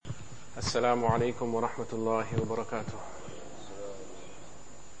السلام عليكم ورحمة الله وبركاته.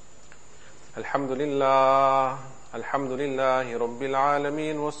 الحمد لله رب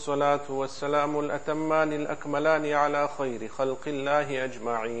العالمين، والصلاة والسلام الأتمان الأكملان على خير خلق الله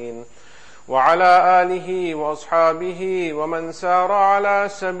أجمعين، وعلى آله وأصحابه ومن سار على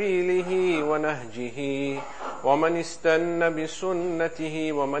سبيله ونهجه ومن استنى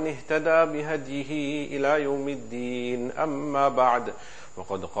بسنته ومن اهتدى بهديه إلى يوم الدين. أما بعد،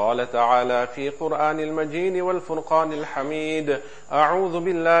 وقد قال تعالى في قرآن المجيد والفرقان الحميد: أعوذ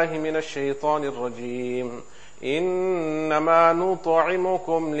بالله من الشيطان الرجيم. إنما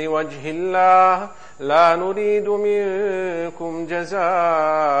نطعمكم لوجه الله لا نريد منكم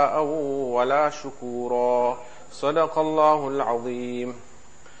جزاء ولا شكورا. صدق الله العظيم.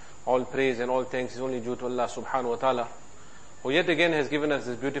 All praise and all thanks is only due to Allah subhanahu wa ta'ala, who yet again has given us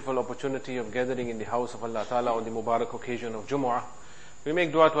this beautiful opportunity of gathering in the house of Allah ta'ala on the Mubarak occasion of Jumu'ah. We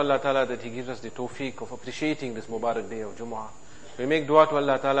make dua to Allah ta'ala that He gives us the tawfiq of appreciating this Mubarak day of Jumu'ah. We make dua to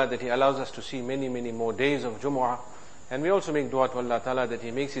Allah ta'ala that He allows us to see many, many more days of Jumu'ah. And we also make dua to Allah ta'ala that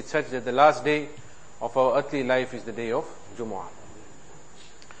He makes it such that the last day of our earthly life is the day of Jumu'ah.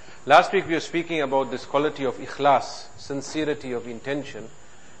 Last week we were speaking about this quality of ikhlas, sincerity of intention.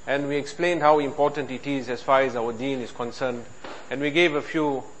 And we explained how important it is as far as our deen is concerned. And we gave a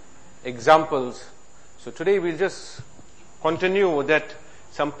few examples. So today we'll just continue with that,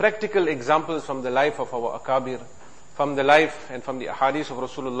 some practical examples from the life of our akabir, from the life and from the ahadith of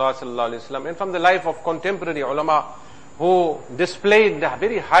Rasulullah sallallahu alaihi wasallam, and from the life of contemporary ulama who displayed the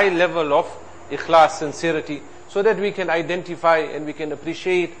very high level of ikhlas, sincerity, so that we can identify and we can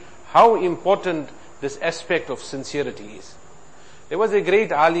appreciate how important this aspect of sincerity is. There was a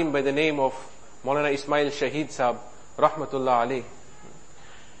great alim by the name of Maulana Ismail Shahid Sahab, rahmatullah alayh.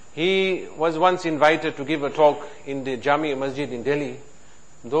 He was once invited to give a talk in the Jami Masjid in Delhi.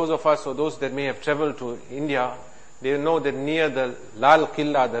 Those of us or those that may have traveled to India, they know that near the Lal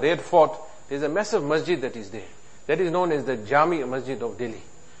Qilla, the Red Fort, there is a massive masjid that is there. That is known as the Jami Masjid of Delhi.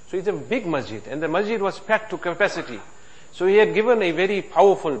 So it's a big masjid, and the masjid was packed to capacity. So he had given a very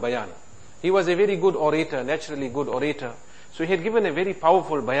powerful bayan. He was a very good orator, naturally good orator. So he had given a very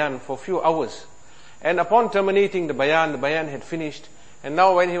powerful bayan for a few hours. And upon terminating the bayan had finished. And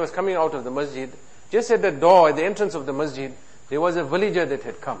now when he was coming out of the masjid, just at the door, at the entrance of the masjid, there was a villager that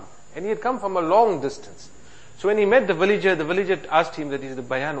had come. And he had come from a long distance. So when he met the villager asked him that, is the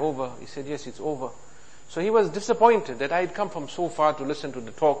bayan over? He said, yes, it's over. So he was disappointed that I had come from so far to listen to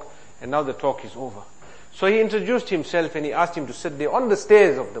the talk, and now the talk is over. So he introduced himself and he asked him to sit there on the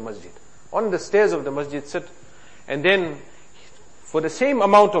stairs of the masjid. On the stairs of the masjid, sit. And then for the same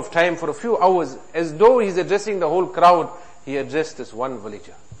amount of time, for a few hours, as though he's addressing the whole crowd, he addressed this one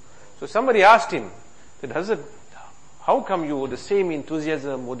villager. So somebody asked him, that Hazrat, how come you with the same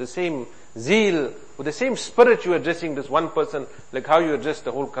enthusiasm, with the same zeal, with the same spirit you are addressing this one person, like how you address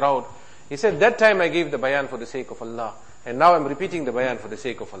the whole crowd? He said, that time I gave the bayan for the sake of Allah, and now I'm repeating the bayan for the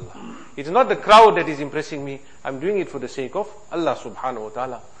sake of Allah. It's not the crowd that is impressing me, I'm doing it for the sake of Allah subhanahu wa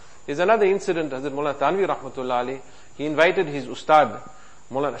ta'ala. There's another incident, Hazrat Maulana Tanvi rahmatullah alayhi, he invited his ustad,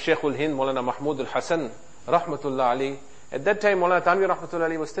 Maulana Sheikhul Hind, Maulana Mahmud al-Hasan rahmatullah alayhi. At that time, Maulana Tanvi rahmatullah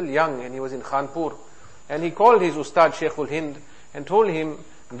alayhi was still young and he was in Khanpur. And he called his ustad Sheikhul Hind and told him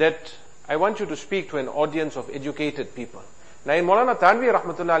that, I want you to speak to an audience of educated people. Now in Maulana Tanvi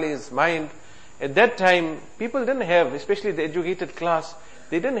rahmatullah alayhi's mind, at that time, people didn't have, especially the educated class,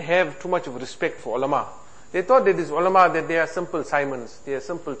 they didn't have too much of respect for ulama. They thought that these ulama, that they are simple Simons, they are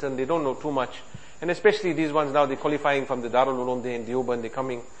simpleton, they don't know too much. And especially these ones now, they're qualifying from the Darul Uloom, they're in Deoband, they're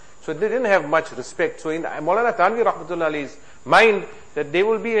coming. So they didn't have much respect. So in Maulana Tanvi rahmatullah alayhi's mind, that there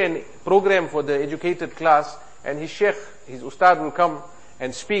will be a program for the educated class, and his sheikh, his ustad will come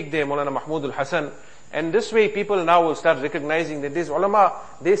and speak there, Maulana Mahmud al-Hasan. And this way people now will start recognizing that these ulama,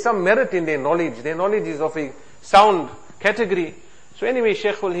 there's some merit in their knowledge. Their knowledge is of a sound category. So anyway,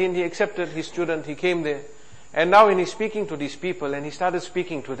 Sheikhul Hind, he accepted his student, he came there. And now when he's speaking to these people, and he started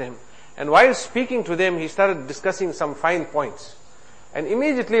speaking to them. And while speaking to them, he started discussing some fine points. And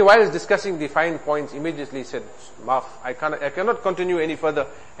immediately, while discussing the fine points, immediately he said, Maaf, I cannot continue any further.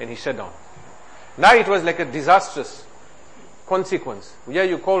 And he sat down. Now it was like a disastrous consequence. Here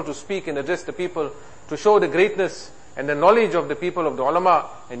you call to speak and address the people, to show the greatness and the knowledge of the people of the ulama.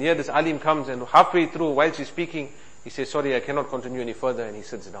 And here this alim comes, and halfway through, while she's speaking, he says, sorry, I cannot continue any further. And he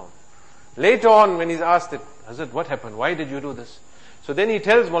sits down. Later on, when he's asked, Hazrat, what happened? Why did you do this? So then he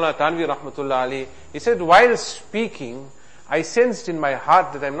tells Maulana Tanvi rahmatullah alayhi, he said, while speaking, I sensed in my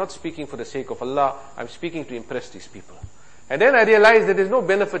heart that I'm not speaking for the sake of Allah, I'm speaking to impress these people. And then I realized that there's no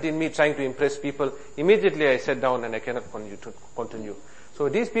benefit in me trying to impress people. Immediately I sat down and I cannot continue. So So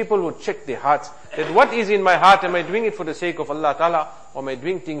these people would check their hearts, that what is in my heart, am I doing it for the sake of Allah Ta'ala, or am I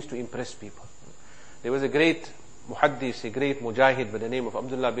doing things to impress people? There was a great muhaddis, a great mujahid by the name of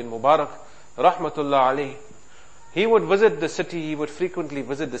Abdullah bin Mubarak, rahmatullah alayhi. He would visit the city, he would frequently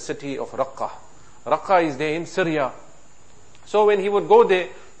visit the city of Raqqa. Raqqa is there in Syria. So when he would go there,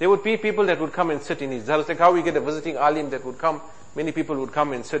 there would be people that would come and sit in his zal. It's like how we get a visiting alim that would come. Many people would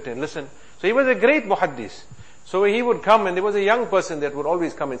come and sit and listen. So he was a great muhaddis. So he would come, and there was a young person that would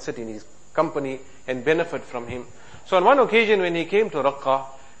always come and sit in his company and benefit from him. So on one occasion when he came to Raqqa,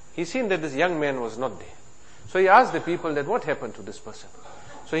 he seen that this young man was not there. So he asked the people that what happened to this person.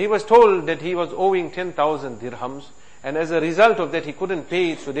 So he was told that he was owing 10,000 dirhams, and as a result of that he couldn't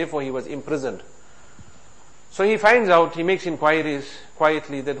pay it, so therefore he was imprisoned. So he finds out, he makes inquiries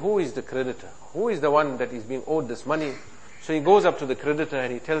quietly that who is the creditor? Who is the one that is being owed this money? So he goes up to the creditor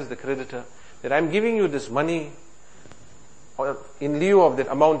and he tells the creditor that I'm giving you this money in lieu of that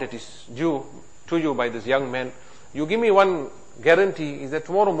amount that is due to you by this young man. You give me one guarantee, is that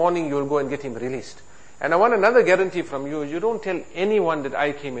tomorrow morning you will go and get him released. And I want another guarantee from you, you don't tell anyone that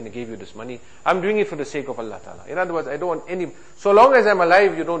I came and gave you this money. I'm doing it for the sake of Allah Ta'ala. In other words, I don't want any, so long as I'm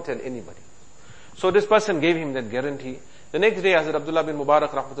alive, you don't tell anybody. So this person gave him that guarantee. The next day, Hazrat Abdullah bin Mubarak,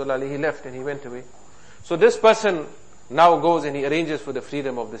 rahmatullah alayhi, he left and he went away. So this person now goes and he arranges for the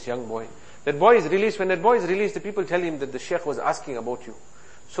freedom of this young boy. That boy is released. When that boy is released, the people tell him that the sheikh was asking about you.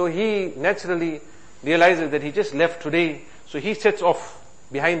 So he naturally realizes that he just left today. So he sets off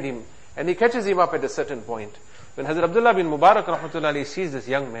behind him and he catches him up at a certain point. When Hazrat Abdullah bin Mubarak, rahmatullah alayhi, sees this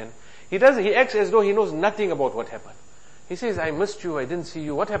young man, he acts as though he knows nothing about what happened. He says, I missed you, I didn't see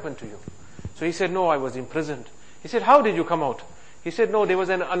you, what happened to you? So he said, no, I was imprisoned. He said, how did you come out? He said, no, there was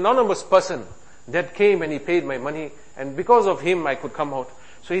an anonymous person that came and he paid my money, and because of him I could come out.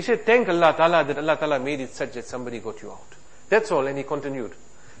 So he said, thank Allah Ta'ala that Allah Ta'ala made it such that somebody got you out. That's all, and he continued.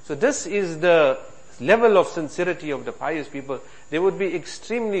 So this is the level of sincerity of the pious people. They would be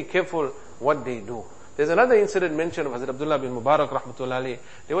extremely careful what they do. There's another incident mentioned of Hazrat Abdullah bin Mubarak, rahmatullah alayhi.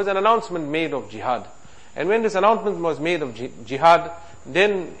 There was an announcement made of jihad. And when this announcement was made of jihad,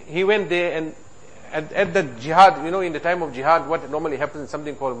 then he went there, and at the jihad, in the time of jihad, what normally happens is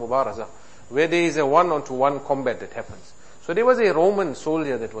something called mubaraza, where there is a one-on-to-one combat that happens. So there was a Roman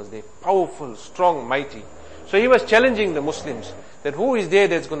soldier that was there, powerful, strong, mighty. So he was challenging the Muslims that who is there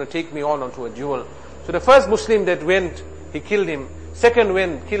that's going to take me onto a duel. So the first Muslim that went, he killed him. Second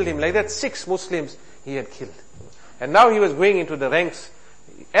went, killed him. Like that, 6 Muslims he had killed. And now he was going into the ranks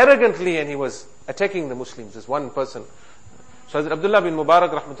arrogantly and he was attacking the Muslims, this one person. So Hazrat Abdullah bin Mubarak,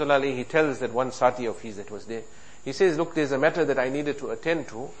 rahmatullah alayhi, he tells that one sati of his that was there. He says, look, there's a matter that I needed to attend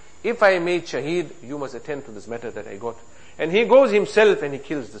to. If I made shaheed, you must attend to this matter that I got. And he goes himself and he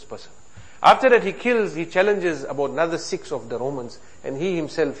kills this person. After that he challenges about another 6 of the Romans, and he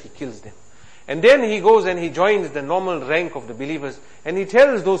himself, he kills them. And then he goes and he joins the normal rank of the believers, and he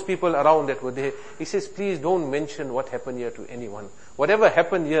tells those people around that were there, he says, please don't mention what happened here to anyone. Whatever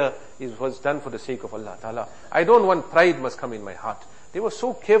happened here was done for the sake of Allah Ta'ala. I don't want pride must come in my heart. They were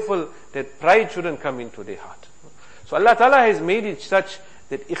so careful that pride shouldn't come into their heart. So Allah Ta'ala has made it such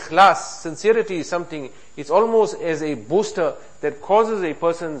that ikhlas, sincerity is something, it's almost as a booster that causes a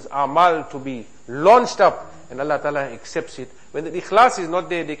person's amal to be launched up, and Allah Ta'ala accepts it. When the ikhlas is not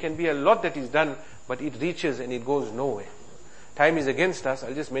there, there can be a lot that is done, but it reaches and it goes nowhere. Time is against us.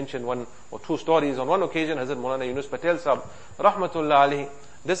 I'll just mention 1 or 2 stories. On one occasion, Hazrat Maulana Yunus Patel Sahab, rahmatullah alayhi,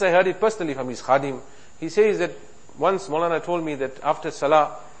 this I heard it personally from his khadim. He says that once Maulana told me that after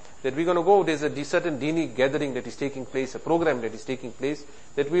Salah, that we're going to go, there's a certain dini gathering that is taking place, a program that is taking place,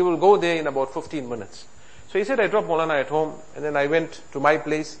 that we will go there in about 15 minutes. So he said, I dropped Maulana at home, and then I went to my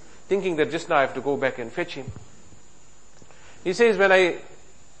place, thinking that just now I have to go back and fetch him. He says, when I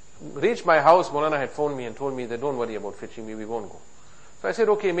reached my house, Maulana had phoned me and told me that don't worry about fetching me, we won't go. So I said,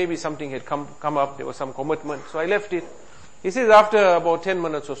 okay, maybe something had come up, there was some commitment, so I left it. He says, after about 10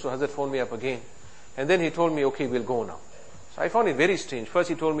 minutes or so, Hazrat phoned me up again, and then he told me, okay, we'll go now. So I found it very strange. First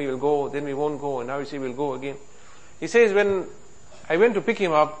he told me we'll go, then we won't go, and now he says we'll go again. He says, when I went to pick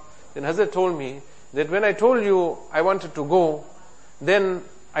him up, then Hazrat told me that when I told you I wanted to go, then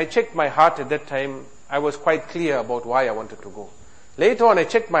I checked my heart at that time. I was quite clear about why I wanted to go. Later on I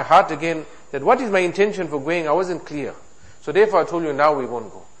checked my heart again, that what is my intention for going, I wasn't clear. So therefore I told you now we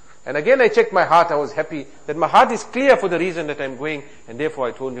won't go. And again I checked my heart, I was happy that my heart is clear for the reason that I'm going, and therefore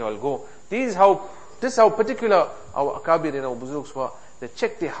I told you I'll go. This is how particular our akabir and our buzurugs were. They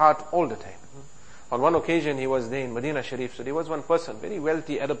checked their heart all the time. On one occasion he was there in Medina Sharif, so there was one person, very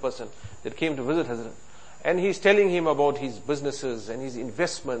wealthy Arab person, that came to visit Hazrat. And he's telling him about his businesses and his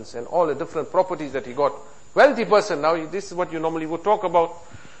investments and all the different properties that he got. Wealthy person. Now, this is what you normally would talk about.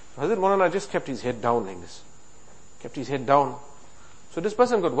 Hazrat Maulana just kept his head down like this. Kept his head down. So this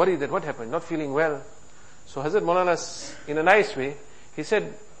person got worried that what happened? Not feeling well. So Hazrat Maulana, in a nice way, he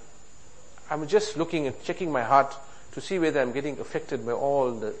said, I'm just looking and checking my heart to see whether I'm getting affected by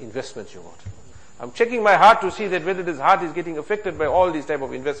all the investments you got. I'm checking my heart to see that whether this heart is getting affected by all these type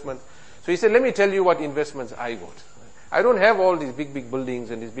of investments. So he said, let me tell you what investments I got. I don't have all these big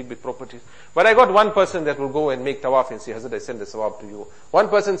buildings and these big properties. But I got one person that will go and make tawaf and say, Hazrat, I send the sawab to you. One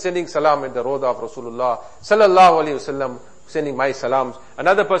person sending salam at the Rawda of Rasulullah sallallahu alayhi wasallam, sending my salams.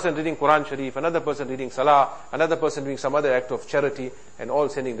 Another person reading Quran Sharif. Another person reading salah. Another person doing some other act of charity. And all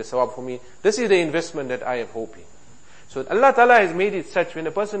sending the sawab for me. This is the investment that I am hoping. So Allah Ta'ala has made it such, when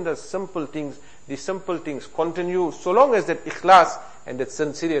a person does simple things, these simple things continue so long as that ikhlas and that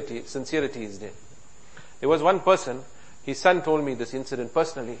sincerity is there. There was one person, his son told me this incident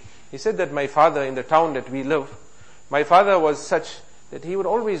personally. He said that my father, in the town that we live, my father was such that he would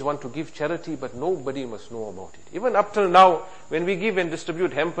always want to give charity, but nobody must know about it. Even up till now, when we give and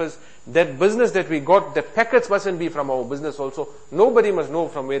distribute hampers, that business that we got, the packets mustn't be from our business also. Nobody must know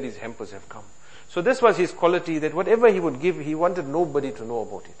from where these hampers have come. So this was his quality, that whatever he would give, he wanted nobody to know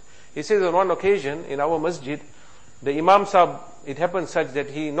about it. He says on one occasion, in our masjid, the Imam Sahib, it happened such that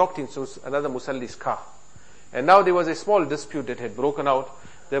he knocked into another Musalli's car. And now there was a small dispute that had broken out.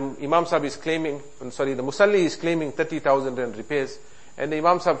 The Imam Sahib is claiming, the Musalli is claiming 30,000 rand repairs. And the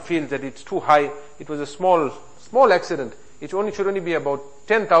Imam Sahib feels that it's too high. It was a small accident. It should only be about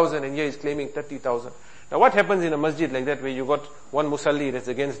 10,000, and here he's claiming 30,000. Now what happens in a masjid like that, where you got one Musalli that's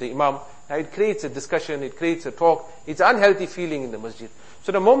against the Imam? Now it creates a discussion, it creates a talk. It's an unhealthy feeling in the masjid.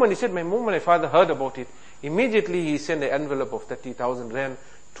 So the moment my father heard about it, immediately he sent an envelope of 30,000 rand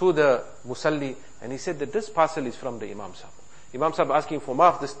to the Musalli, and he said that this parcel is from the Imam Sahib. Imam Sahib asking for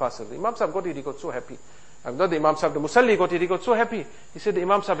maaf, this parcel. The Imam Sahib got it, he got so happy. Not the Imam Sahib, the Musalli got it, he got so happy. He said, the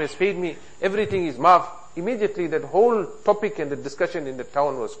Imam Sahib has paid me, everything is maaf. Immediately that whole topic and the discussion in the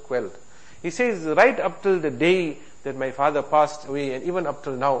town was quelled. He says, right up till the day that my father passed away, and even up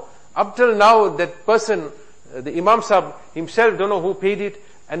till now that person, the Imam Sahib himself don't know who paid it,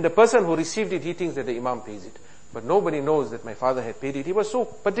 and the person who received it, he thinks that the Imam pays it. But nobody knows that my father had paid it. He was so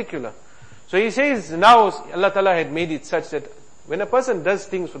particular. So he says, now Allah Ta'ala had made it such that when a person does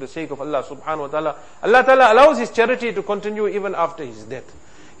things for the sake of Allah subhanahu wa ta'ala, Allah Ta'ala allows his charity to continue even after his death.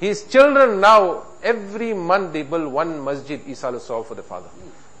 His children now, every month they build one masjid, Isal Sawab, for the father.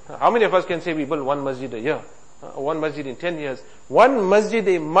 How many of us can say we build one masjid a year? One masjid in 10 years. One masjid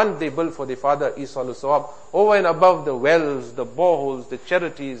a month they build for the father, Isal Sawab, over and above the wells, the boreholes, the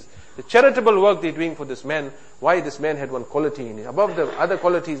charities, the charitable work they're doing for this man. Why this man had one quality in it. Above the other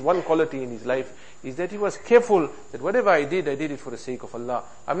qualities, one quality in his life is that he was careful that whatever I did it for the sake of Allah.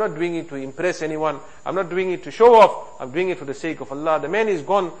 I'm not doing it to impress anyone. I'm not doing it to show off. I'm doing it for the sake of Allah. The man is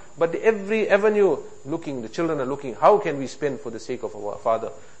gone, but every avenue looking, the children are looking, how can we spend for the sake of our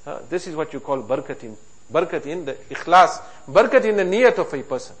father? This is what you call barakat in the ikhlas, barakat in the niyat of a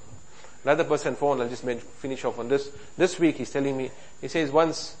person. Another person phoned, I'll just finish off on this. This week he's telling me, he says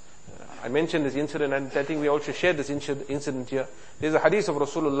once, I mentioned this incident, and I think we also shared this incident here. There's a hadith of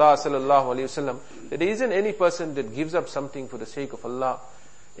Rasulullah sallallahu alayhi wasallam that there isn't any person that gives up something for the sake of Allah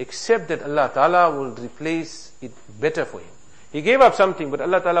except that Allah Ta'ala will replace it better for him. He gave up something, but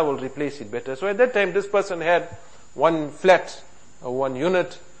Allah Ta'ala will replace it better. So at that time, this person had one flat, one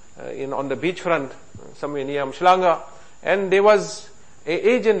unit on the beachfront, somewhere near Mshlanga, and there was an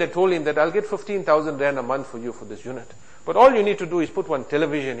agent that told him that I'll get 15,000 rand a month for you for this unit. But all you need to do is put one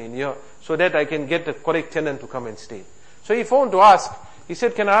television in here so that I can get the correct tenant to come and stay. So he phoned to ask. He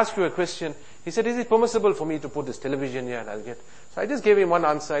said, can I ask you a question? He said, is it permissible for me to put this television here and I'll get? So I just gave him one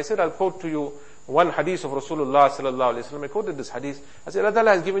answer. I said, I'll quote to you one hadith of Rasulullah sallallahu alaihi wasallam. I quoted this hadith. I said, Allah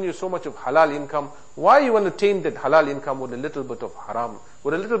Ta'ala has given you so much of halal income. Why you want to taint that halal income with a little bit of haram,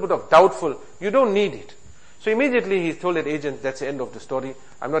 with a little bit of doubtful? You don't need it. So immediately he told that agent, that's the end of the story.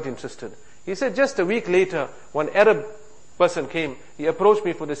 I'm not interested. He said, just a week later, one Arab person came, he approached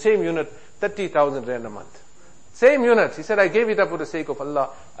me for the same unit, 30,000 rand a month. Same unit. He said, I gave it up for the sake of Allah.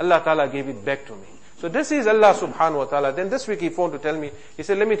 Allah Ta'ala gave it back to me. So this is Allah subhanahu wa ta'ala. Then this week he phoned to tell me, he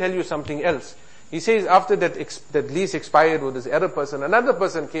said, let me tell you something else. He says, after that lease expired with this Arab person, another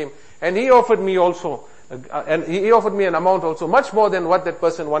person came and he offered me also And he offered me an amount also much more than what that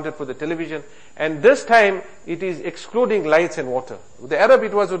person wanted for the television. And this time it is excluding lights and water. With the Arab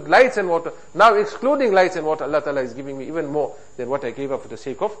it was with lights and water. Now excluding lights and water, Allah Ta'ala is giving me even more than what I gave up for the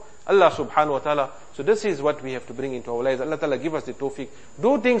sake of Allah Subhanahu wa Ta'ala. So this is what we have to bring into our lives. Allah Ta'ala give us the tawfiq.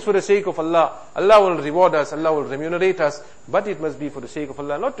 Do things for the sake of Allah. Allah will reward us. Allah will remunerate us. But it must be for the sake of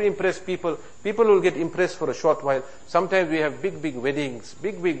Allah, not to impress people. People will get impressed for a short while. Sometimes we have big weddings,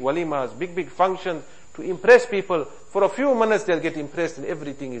 big walimas, big functions to impress people. For a few minutes they'll get impressed and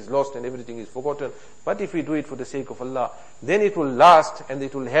everything is lost and everything is forgotten. But if we do it for the sake of Allah, then it will last and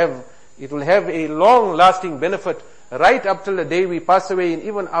it will have a long lasting benefit right up till the day we pass away, and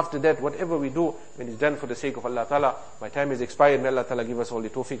even after that, whatever we do, when it's done for the sake of Allah Ta'ala. My time is expired. May Allah Ta'ala give us all the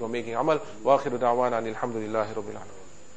tawfiq of making amal. Wa akhiru da'wana alhamdulillahi rabbil alamin.